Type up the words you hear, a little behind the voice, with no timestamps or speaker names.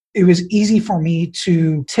it was easy for me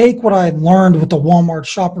to take what I had learned with the Walmart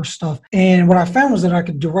shopper stuff. And what I found was that I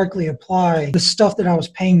could directly apply the stuff that I was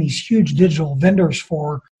paying these huge digital vendors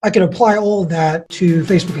for. I could apply all of that to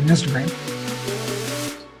Facebook and Instagram.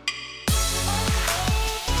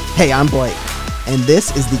 Hey, I'm Blake, and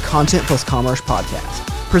this is the Content Plus Commerce podcast,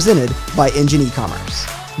 presented by Engine E-Commerce,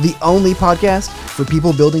 the only podcast for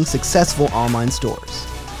people building successful online stores.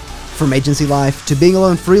 From agency life to being a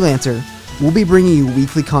lone freelancer, we'll be bringing you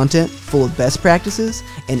weekly content full of best practices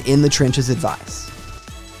and in-the-trenches advice.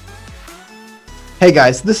 Hey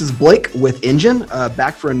guys, this is Blake with Engine,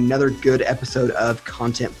 back for another good episode of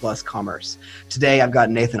Content Plus Commerce. Today I've got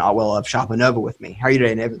Nathan Otwell of Shopanova with me. How are you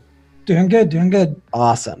today, Nathan? Doing good.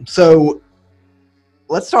 Awesome. So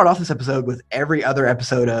let's start off this episode with every other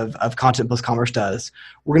episode of Content Plus Commerce does.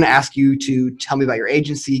 We're going to ask you to tell me about your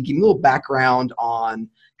agency, give me a little background on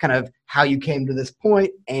kind of how you came to this point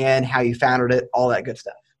and how you founded it, all that good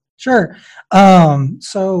stuff. Sure.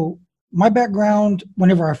 So my background,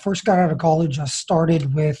 whenever I first got out of college, I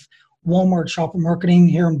started with Walmart shopper marketing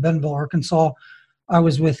here in Bentonville, Arkansas. I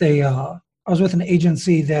was with an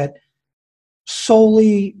agency that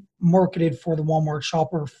solely marketed for the Walmart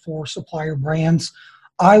shopper for supplier brands.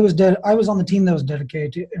 I was on the team that was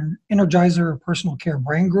dedicated to Energizer Personal Care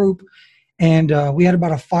Brand Group, and we had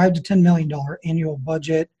about a $5 to $10 million annual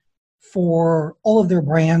budget for all of their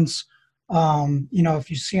brands. If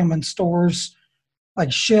you see them in stores like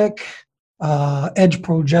Schick, Edge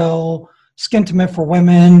Pro Gel, Skintimate for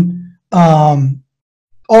Women, all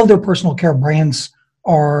of their personal care brands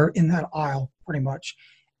are in that aisle pretty much.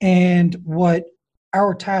 And what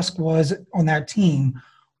our task was on that team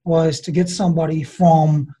was to get somebody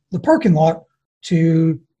from the parking lot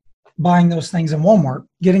to buying those things in Walmart,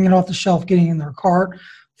 getting it off the shelf, getting in their cart,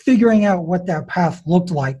 figuring out what that path looked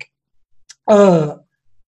like.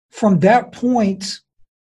 From that point,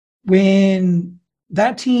 when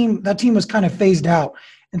that team was kind of phased out,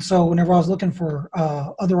 and so whenever I was looking for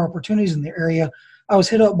other opportunities in the area, I was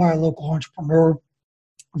hit up by a local entrepreneur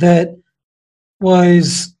that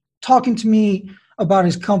was talking to me about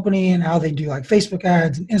his company and how they do like Facebook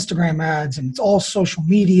ads and Instagram ads, and it's all social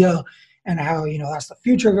media, and how that's the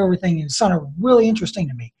future of everything. And it sounded really interesting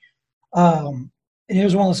to me. And it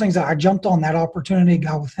was one of those things that I jumped on that opportunity,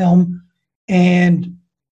 got with him, and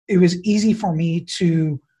it was easy for me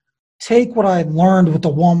to take what I had learned with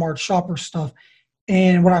the Walmart shopper stuff.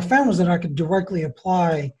 And what I found was that I could directly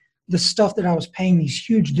apply the stuff that I was paying these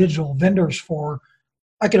huge digital vendors for.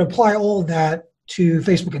 I could apply all of that to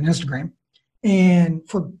Facebook and Instagram, and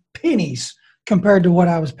for pennies compared to what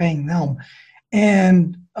I was paying them.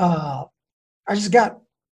 And I just got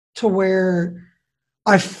to where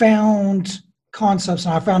I found concepts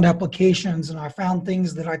and I found applications and I found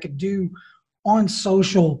things that I could do on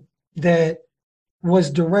social that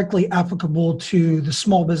was directly applicable to the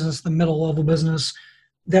small business, the middle level business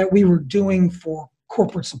that we were doing for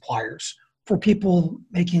corporate suppliers, for people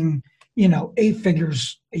making, 8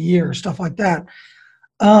 figures a year, stuff like that.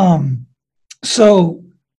 So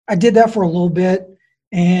I did that for a little bit,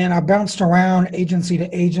 and I bounced around agency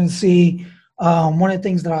to agency. One of the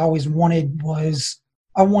things that I always wanted was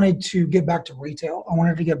I wanted to get back to retail. I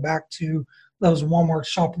wanted to get back to those Walmart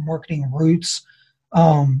shopper marketing roots.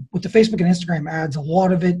 With the Facebook and Instagram ads, a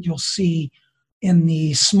lot of it you'll see in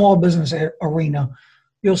the small business arena.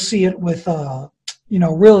 You'll see it with,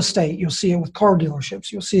 real estate. You'll see it with car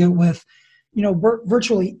dealerships. You'll see it with,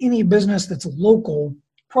 virtually any business that's local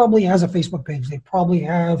probably has a Facebook page. They probably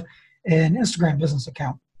have an Instagram business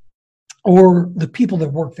account, or the people that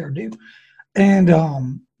work there do.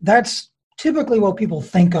 And that's typically what people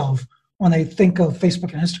think of when they think of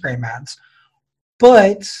Facebook and Instagram ads.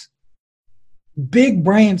 But big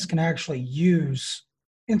brands can actually use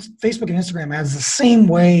Facebook and Instagram ads the same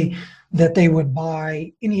way that they would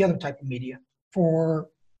buy any other type of media for,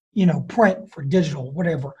 print, for digital,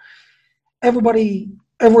 whatever.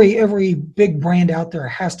 Every big brand out there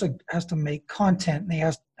has to make content, and they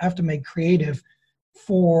have to make creative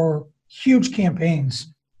for huge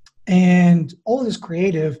campaigns. And all of this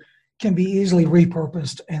creative can be easily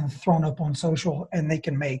repurposed and thrown up on social, and they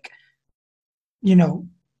can make,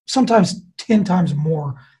 sometimes 10 times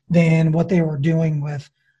more than what they were doing with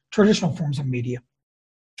traditional forms of media.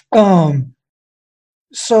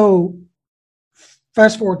 So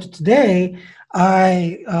fast forward to today,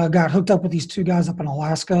 I got hooked up with these two guys up in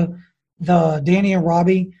Alaska, Danny and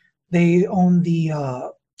Robbie. They own the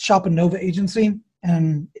Shopanova agency,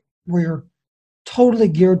 and we're totally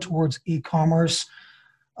geared towards e-commerce.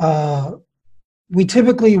 We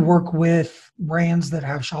typically work with brands that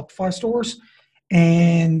have Shopify stores,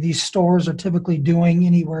 and these stores are typically doing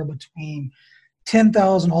anywhere between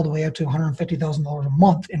 $10,000 all the way up to $150,000 a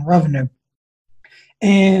month in revenue.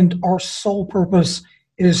 And our sole purpose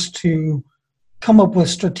is to come up with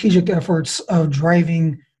strategic efforts of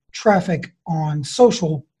driving traffic on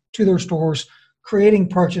social to their stores, creating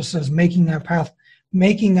purchases, making that path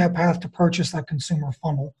to purchase, that consumer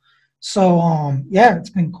funnel. So yeah, it's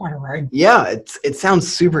been quite a ride. Yeah, it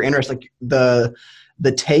sounds super interesting. Like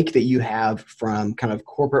the take that you have from kind of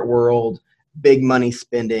corporate world, big money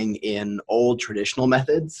spending in old traditional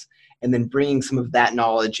methods, and then bringing some of that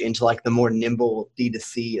knowledge into like the more nimble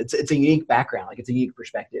D2C. It's a unique background, like it's a unique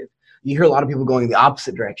perspective. You hear a lot of people going the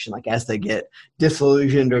opposite direction, like as they get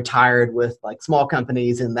disillusioned or tired with like small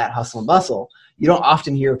companies and that hustle and bustle. You don't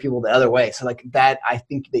often hear people the other way. So like that, I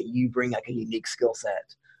think that you bring like a unique skill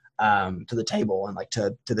set to the table and like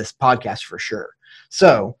to this podcast for sure.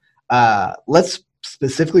 So let's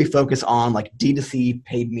specifically focus on like D2C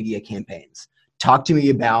paid media campaigns. Talk to me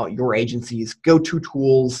about your agency's go-to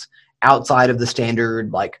tools outside of the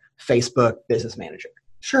standard like Facebook Business Manager.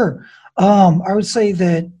 Sure. I would say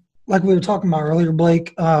that, like we were talking about earlier,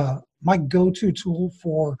 Blake, my go-to tool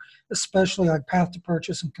for especially like path to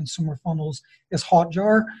purchase and consumer funnels is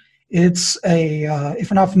Hotjar. It's if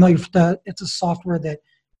you're not familiar with that, it's a software that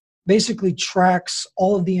basically tracks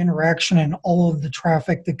all of the interaction and all of the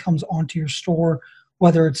traffic that comes onto your store,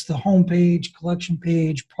 whether it's the homepage, collection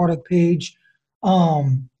page, product page.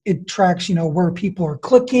 It tracks, where people are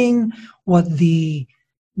clicking, what the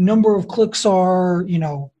number of clicks are,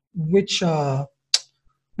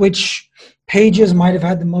 which pages might have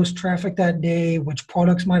had the most traffic that day, which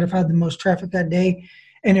products might have had the most traffic that day.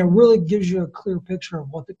 And it really gives you a clear picture of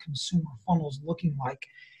what the consumer funnel is looking like.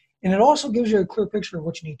 And it also gives you a clear picture of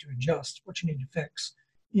what you need to adjust, what you need to fix.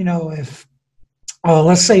 If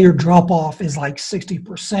let's say your drop-off is like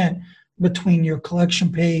 60% between your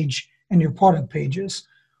collection page and your product pages,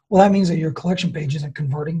 well, that means that your collection page isn't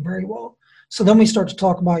converting very well. So then we start to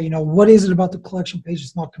talk about, what is it about the collection page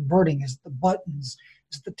that's not converting? Is it the buttons?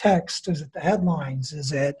 Is it the text? Is it the headlines?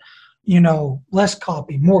 Is it, less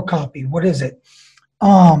copy, more copy? What is it?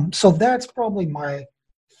 So that's probably my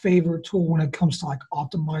favorite tool when it comes to like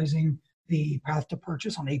optimizing the path to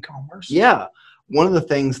purchase on e-commerce. Yeah. One of the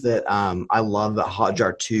things that I love about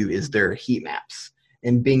Hotjar too is their heat maps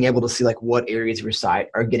and being able to see like what areas of your site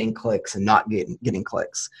are getting clicks and not getting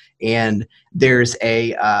clicks. And there's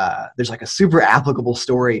like a super applicable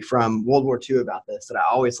story from World War II about this that I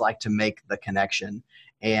always like to make the connection.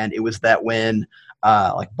 And it was that when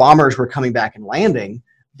like bombers were coming back and landing,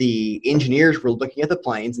 the engineers were looking at the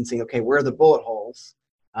planes and saying, okay, where are the bullet holes?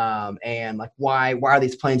 And like, why are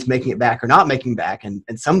these planes making it back or not making back? And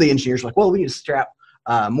some of the engineers were like, well, we need to strap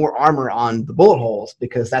more armor on the bullet holes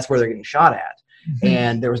because that's where they're getting shot at. Mm-hmm.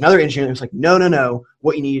 And there was another engineer that was like, no.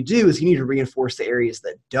 What you need to do is you need to reinforce the areas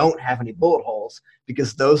that don't have any bullet holes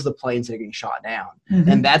because those are the planes that are getting shot down. Mm-hmm.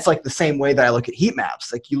 And that's like the same way that I look at heat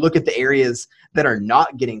maps. Like you look at the areas that are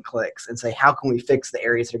not getting clicks and say, how can we fix the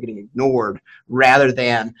areas that are getting ignored rather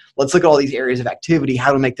than let's look at all these areas of activity,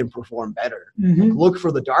 how to make them perform better. Mm-hmm. Like, look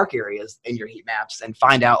for the dark areas in your heat maps and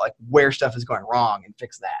find out like where stuff is going wrong and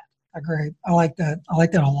fix that. Great. I like that. I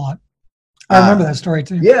like that a lot. I remember that story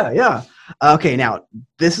too. Yeah. Okay, now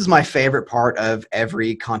this is my favorite part of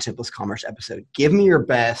every Content Plus Commerce episode. Give me your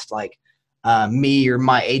best, like me or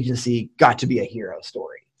my agency got to be a hero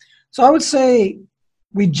story. So I would say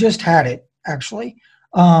we just had it actually.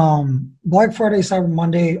 Black Friday, Cyber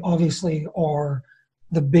Monday, obviously are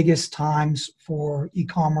the biggest times for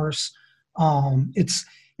e-commerce.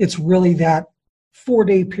 It's really that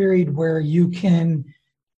 4-day period where you can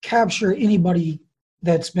capture anybody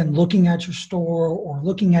that's been looking at your store or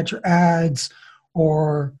looking at your ads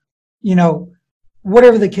or,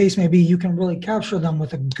 whatever the case may be, you can really capture them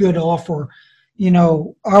with a good offer. I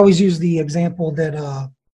always use the example that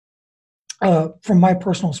from my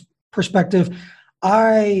personal perspective,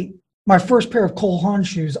 my first pair of Cole Haan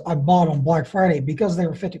shoes I bought on Black Friday because they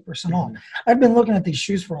were 50% off. I've been looking at these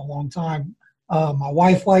shoes for a long time. My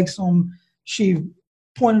wife likes them. She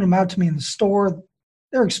pointed them out to me in the store.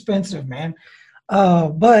 They're expensive, man.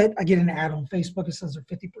 But I get an ad on Facebook. It says they're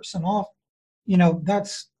 50% off.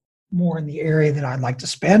 That's more in the area that I'd like to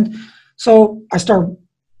spend. So I start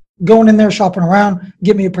going in there, shopping around,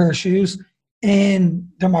 get me a pair of shoes, and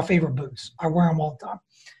they're my favorite boots. I wear them all the time.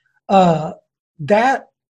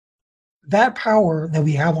 That power that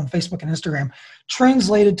we have on Facebook and Instagram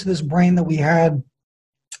translated to this brain that we had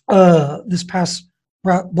this past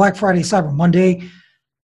Black Friday, Cyber Monday.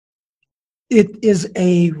 It is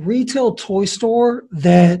a retail toy store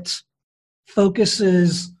that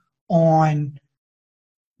focuses on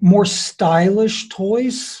more stylish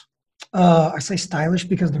toys. I say stylish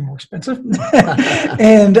because they're more expensive.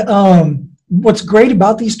 And what's great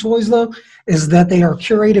about these toys, though, is that they are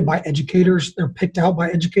curated by educators. They're picked out by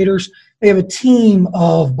educators. They have a team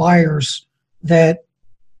of buyers that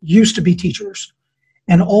used to be teachers.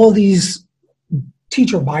 And all these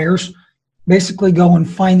teacher buyers basically go and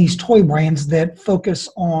find these toy brands that focus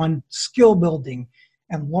on skill building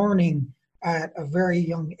and learning at a very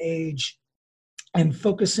young age and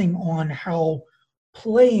focusing on how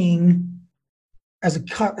playing as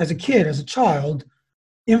a kid, as a child,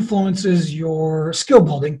 influences your skill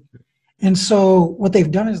building. And so what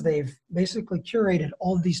they've done is they've basically curated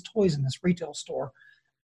all of these toys in this retail store,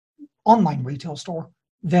 online retail store,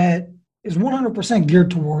 that is 100%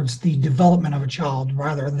 geared towards the development of a child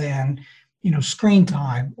rather than, screen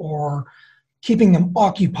time or keeping them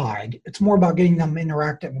occupied. It's more about getting them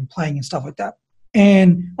interactive and playing and stuff like that.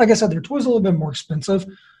 And like I said, their toys are a little bit more expensive.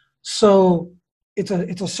 So it's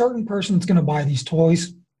a certain person that's going to buy these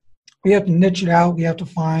toys. We have to niche it out. We have to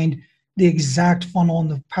find the exact funnel and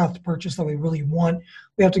the path to purchase that we really want.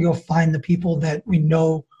 We have to go find the people that we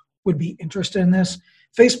know would be interested in this.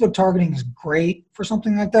 Facebook targeting is great for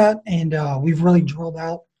something like that. And we've really drilled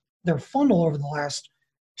out their funnel over the last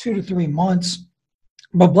 2 to 3 months.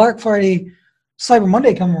 But Black Friday, Cyber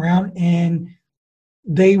Monday come around, and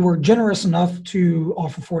they were generous enough to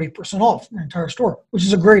offer 40% off their entire store, which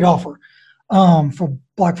is a great offer for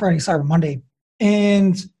Black Friday, Cyber Monday.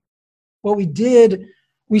 And what we did,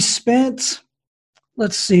 we spent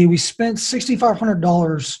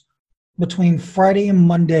 $6,500 between Friday and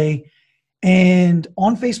Monday. And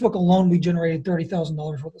on Facebook alone, we generated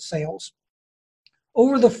 $30,000 worth of sales.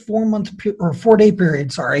 Over the 4-day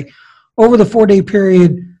period, over the 4-day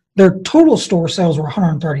period, their total store sales were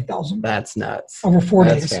 $130,000. That's nuts. Over 4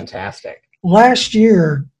 days. That's fantastic. Last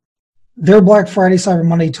year, their Black Friday, Cyber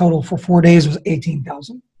Monday total for 4 days was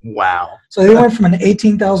 $18,000. Wow. So they went from an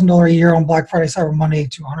 $18,000 a year on Black Friday, Cyber Monday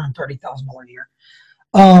to $130,000 a year.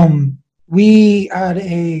 We had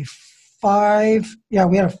a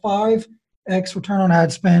 5x return on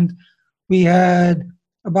ad spend. We had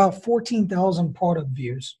about 14,000 product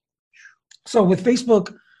views. So with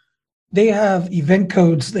Facebook, they have event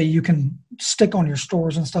codes that you can stick on your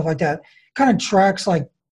stores and stuff like that. Kind of tracks like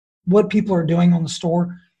what people are doing on the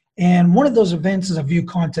store. And one of those events is a view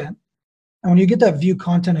content. And when you get that view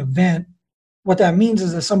content event, what that means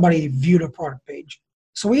is that somebody viewed a product page.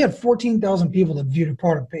 So we had 14,000 people that viewed a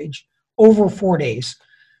product page over 4 days.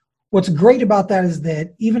 What's great about that is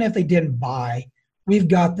that even if they didn't buy, we've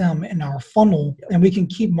got them in our funnel and we can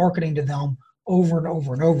keep marketing to them over and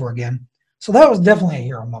over and over again. So that was definitely a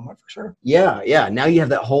hero moment for sure. Yeah. Now you have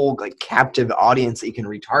that whole captive audience that you can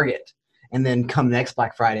retarget. And then come next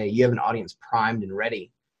Black Friday, you have an audience primed and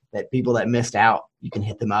ready that people that missed out, you can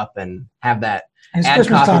hit them up and have that ad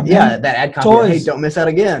copy. That ad copy. Toys. Hey, don't miss out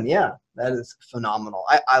again. Yeah, that is phenomenal.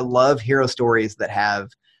 I love hero stories that have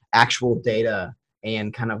actual data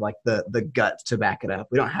and kind of like the guts to back it up.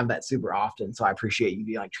 We don't have that super often, so I appreciate you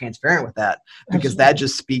being transparent with that, because Absolutely. That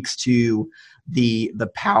just speaks to the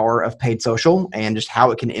power of paid social and just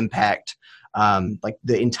how it can impact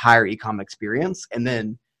the entire e-com experience, and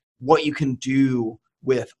then what you can do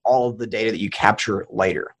with all of the data that you capture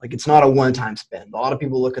later. It's not a one-time spend. A lot of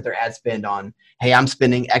people look at their ad spend on, hey, I'm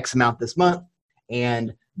spending X amount this month,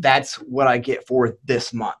 and that's what I get for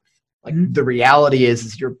this month. The reality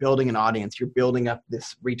is you're building an audience, you're building up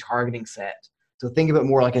this retargeting set. So think of it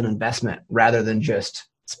more like an investment rather than just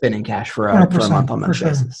spending cash for a month-on-month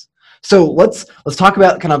basis. So let's talk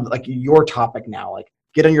about kind of your topic now.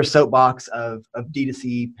 Get on your soapbox of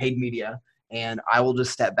D2C paid media, and I will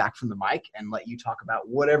just step back from the mic and let you talk about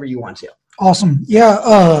whatever you want to. Awesome. Yeah.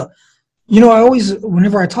 I always,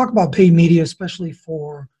 whenever I talk about paid media, especially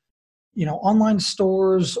for, online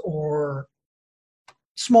stores or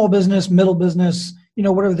small business, middle business,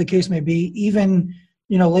 whatever the case may be, even,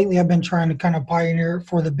 lately I've been trying to kind of pioneer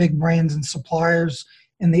for the big brands and suppliers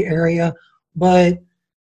in the area. But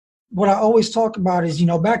what I always talk about is,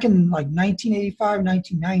 back in 1985,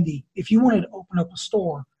 1990, if you wanted to open up a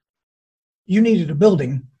store, you needed a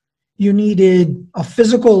building, you needed a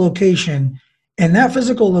physical location, and that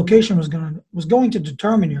physical location was going to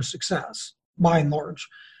determine your success by and large.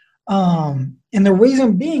 And the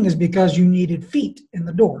reason being is because you needed feet in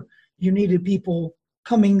the door. You needed people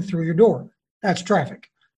coming through your door. That's traffic.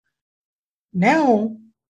 Now,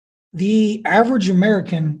 the average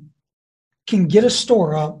American can get a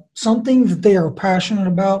store up, something that they are passionate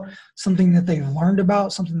about, something that they've learned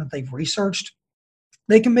about, something that they've researched.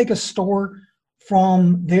 They can make a store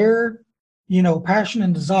from their, passion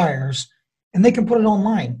and desires, and they can put it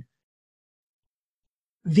online.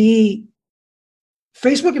 The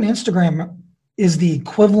Facebook and Instagram is the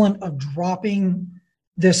equivalent of dropping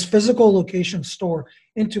this physical location store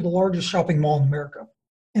into the largest shopping mall in America.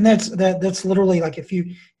 And that's literally like if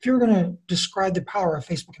you're going to describe the power of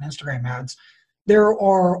Facebook and Instagram ads, there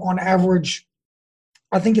are on average,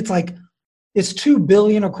 I think it's 2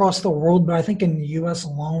 billion across the world, but I think in the US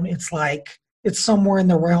alone, it's somewhere in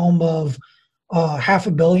the realm of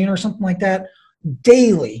 500 million or something like that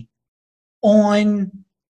daily on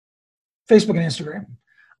Facebook and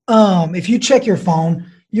Instagram. If you check your phone,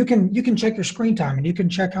 you can check your screen time and you can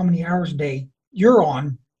check how many hours a day you're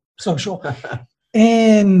on social.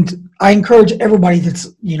 And I encourage everybody that's,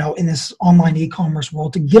 in this online e-commerce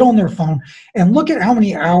world to get on their phone and look at how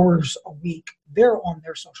many hours a week they're on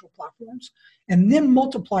their social platforms and then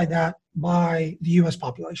multiply that by the US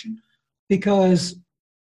population, because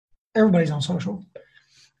everybody's on social.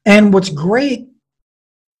 And what's great,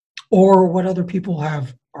 or what other people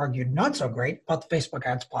have argued not so great about the Facebook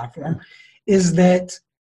ads platform, is that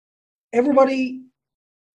everybody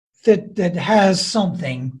that has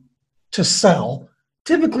something to sell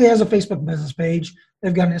typically has a Facebook business page.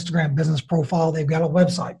 They've got an Instagram business profile. They've got a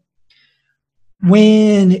website.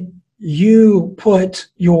 When you put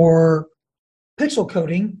your pixel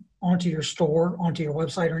coding onto your store, onto your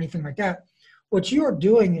website, or anything like that, what you are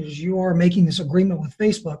doing is you are making this agreement with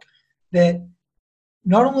Facebook that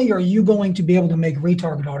not only are you going to be able to make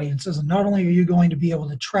retarget audiences, and not only are you going to be able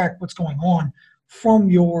to track what's going on from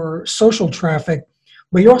your social traffic,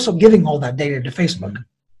 but you're also giving all that data to Facebook.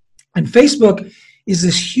 And Facebook is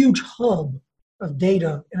this huge hub of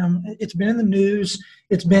data. And it's been in the news.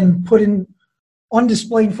 It's been put on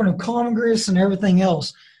display in front of Congress and everything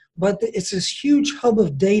else. But it's this huge hub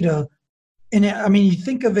of data. And you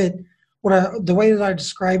think of it, the way that I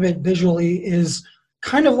describe it visually is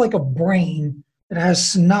kind of like a brain that has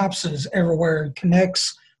synapses everywhere. It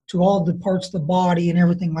connects to all the parts of the body and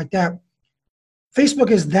everything like that.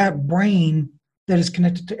 Facebook is that brain that is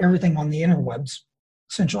connected to everything on the interwebs,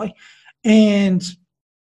 essentially. And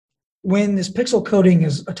when this pixel coding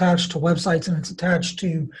is attached to websites and it's attached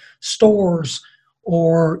to stores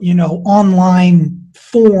or, online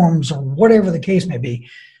forums or whatever the case may be,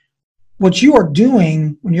 what you are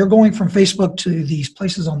doing when you're going from Facebook to these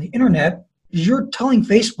places on the internet is you're telling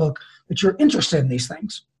Facebook that you're interested in these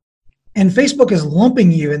things. And Facebook is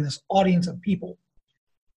lumping you in this audience of people.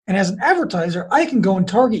 And as an advertiser, I can go and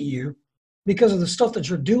target you because of the stuff that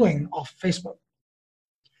you're doing off Facebook.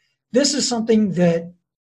 This is something that,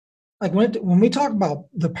 like when we talk about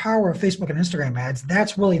the power of Facebook and Instagram ads,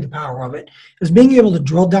 that's really the power of it, is being able to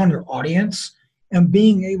drill down your audience and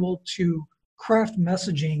being able to craft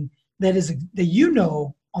messaging that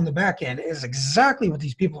on the back end is exactly what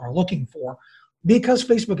these people are looking for, because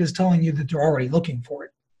Facebook is telling you that they're already looking for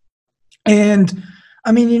it. And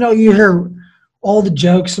you hear all the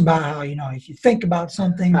jokes about how, if you think about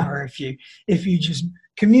something or if you just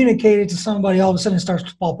communicate it to somebody, all of a sudden it starts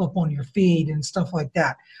to pop up on your feed and stuff like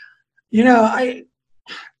that. I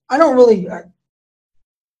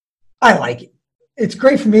like it. It's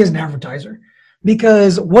great for me as an advertiser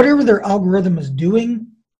because whatever their algorithm is doing,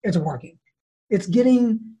 it's working. It's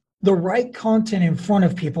getting the right content in front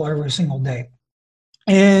of people every single day.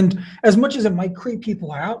 And as much as it might creep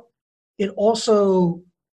people out, it also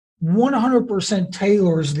 100%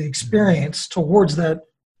 tailors the experience towards that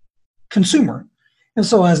consumer. And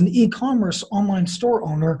so as an e-commerce online store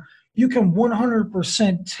owner, you can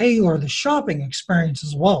 100% tailor the shopping experience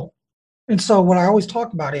as well. And so what I always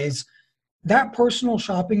talk about is that personal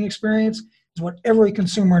shopping experience is what every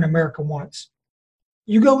consumer in America wants.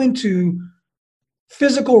 You go into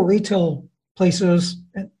physical retail places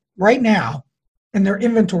right now and their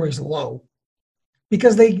inventory is low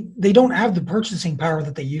because they don't have the purchasing power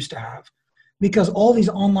that they used to have, because all these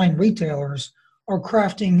online retailers are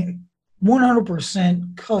crafting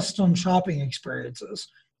 100% custom shopping experiences,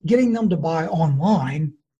 getting them to buy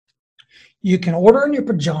online. You can order in your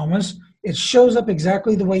pajamas. It shows up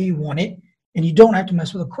exactly the way you want it, and you don't have to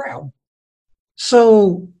mess with a crowd.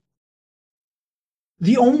 So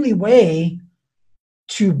the only way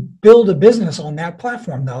to build a business on that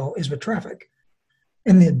platform, though, is with traffic.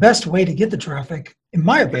 And the best way to get the traffic, in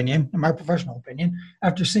my opinion, in my professional opinion,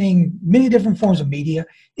 after seeing many different forms of media,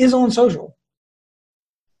 is on social.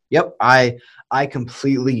 Yep, I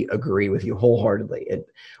completely agree with you wholeheartedly.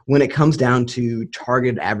 When it comes down to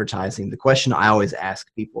targeted advertising, the question I always ask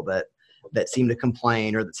people that seem to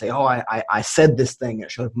complain or that say, oh, I said this thing,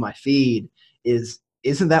 it showed up in my feed,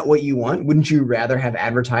 isn't that what you want? Wouldn't you rather have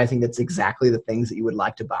advertising that's exactly the things that you would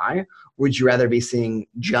like to buy? Would you rather be seeing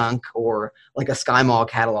junk or like a Sky Mall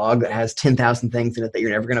catalog that has 10,000 things in it that you're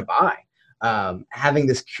never going to buy? having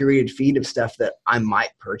this curated feed of stuff that I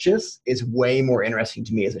might purchase is way more interesting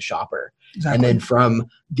to me as a shopper. Exactly. And then from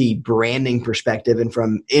the branding perspective and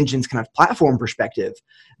from Engine's kind of platform perspective,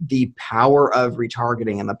 the power of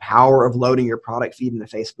retargeting and the power of loading your product feed into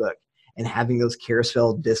Facebook and having those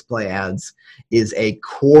carousel display ads is a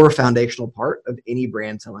core foundational part of any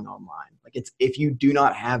brand selling online. Like, it's, if you do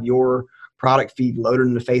not have your product feed loaded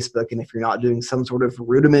into Facebook, and if you're not doing some sort of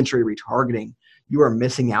rudimentary retargeting, you are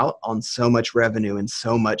missing out on so much revenue and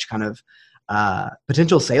so much kind of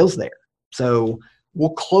potential sales there. So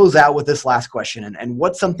we'll close out with this last question. And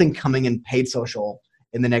what's something coming in paid social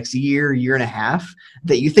in the next year, year and a half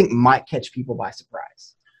that you think might catch people by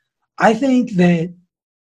surprise? I think that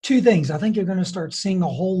two things. I think you're going to start seeing a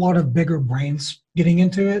whole lot of bigger brands getting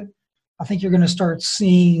into it. I think you're going to start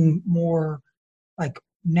seeing more like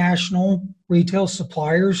national retail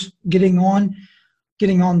suppliers getting on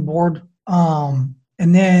board. And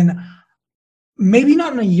then maybe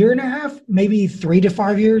not in a year and a half, maybe 3 to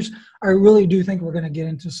 5 years, I really do think we're going to get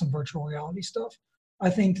into some virtual reality stuff. I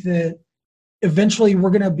think that eventually we're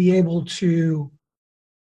going to be able to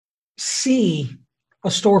see a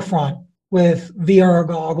storefront with VR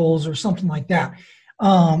goggles or something like that.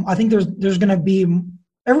 I think there's going to be,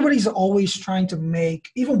 everybody's always trying to make,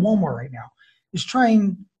 even Walmart right now is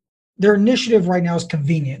trying, their initiative right now is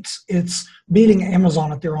convenience. It's beating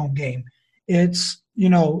Amazon at their own game. It's,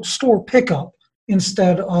 store pickup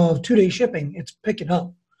instead of 2-day shipping. It's pick it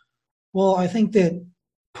up. Well, I think that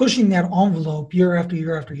pushing that envelope year after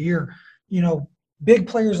year after year, big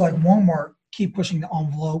players like Walmart keep pushing the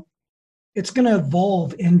envelope. It's going to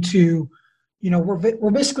evolve into,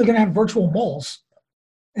 we're basically going to have virtual malls.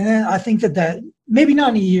 And then I think that maybe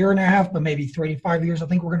not in a year and a half, but maybe 3 to 5 years, I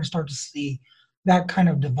think we're going to start to see that kind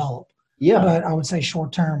of develop. Yeah. But I would say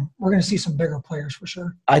short term, we're going to see some bigger players for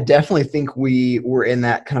sure. I definitely think we're in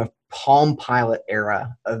that kind of Palm Pilot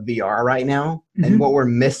era of VR right now. Mm-hmm. And what we're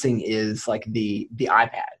missing is like the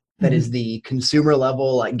iPad. That mm-hmm. is the consumer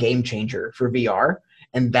level like game changer for VR.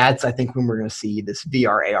 And that's, I think, when we're going to see this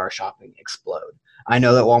VR AR shopping explode. I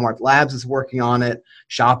know that Walmart Labs is working on it.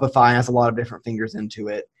 Shopify has a lot of different fingers into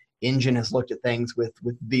it. Engine has looked at things with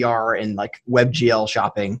VR and like WebGL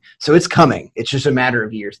shopping. So it's coming. It's just a matter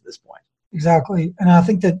of years at this point. Exactly. And I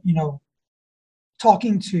think that,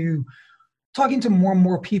 talking to more and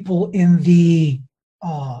more people in the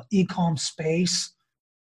e-com space,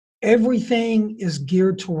 everything is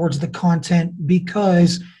geared towards the content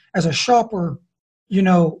because as a shopper,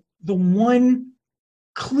 the one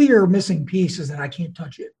clear missing piece is that I can't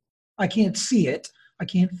touch it. I can't see it. I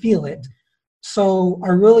can't feel it. So I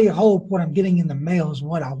really hope what I'm getting in the mail is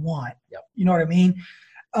what I want. Yep. You know what I mean?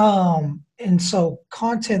 And so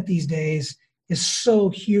content these days is so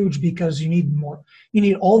huge because you need more. You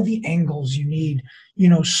need all the angles. You need,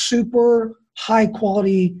 super high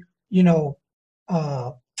quality,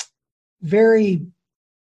 very,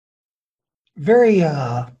 very,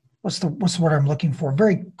 what's the word I'm looking for?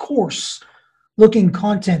 Very coarse looking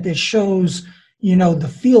content that shows,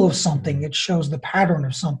 the feel of something. It shows the pattern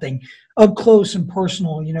of something up close and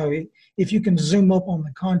personal. If you can zoom up on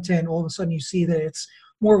the content, all of a sudden you see that it's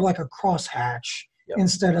more of like a crosshatch yep.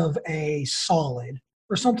 instead of a solid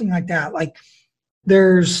or something like that. Like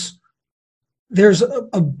there's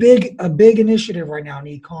a big initiative right now in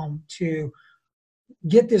e-com to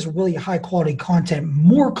get this really high quality content,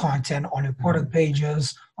 more content on your product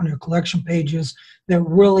pages, on your collection pages that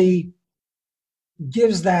really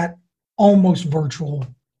gives that almost virtual.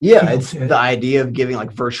 Yeah, it's the idea of giving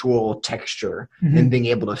like virtual texture mm-hmm. and being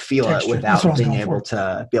able to feel it without being able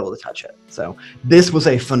to touch it. So this was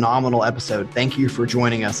a phenomenal episode. Thank you for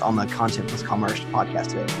joining us on the Content Plus Commerce podcast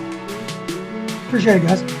today. Appreciate it,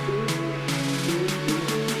 guys.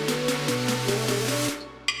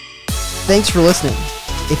 Thanks for listening.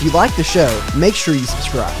 If you like the show, make sure you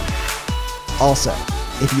subscribe. Also,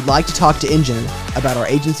 if you'd like to talk to Engine about our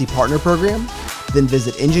agency partner program, then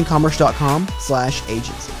visit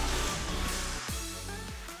enginecommerce.com/agency.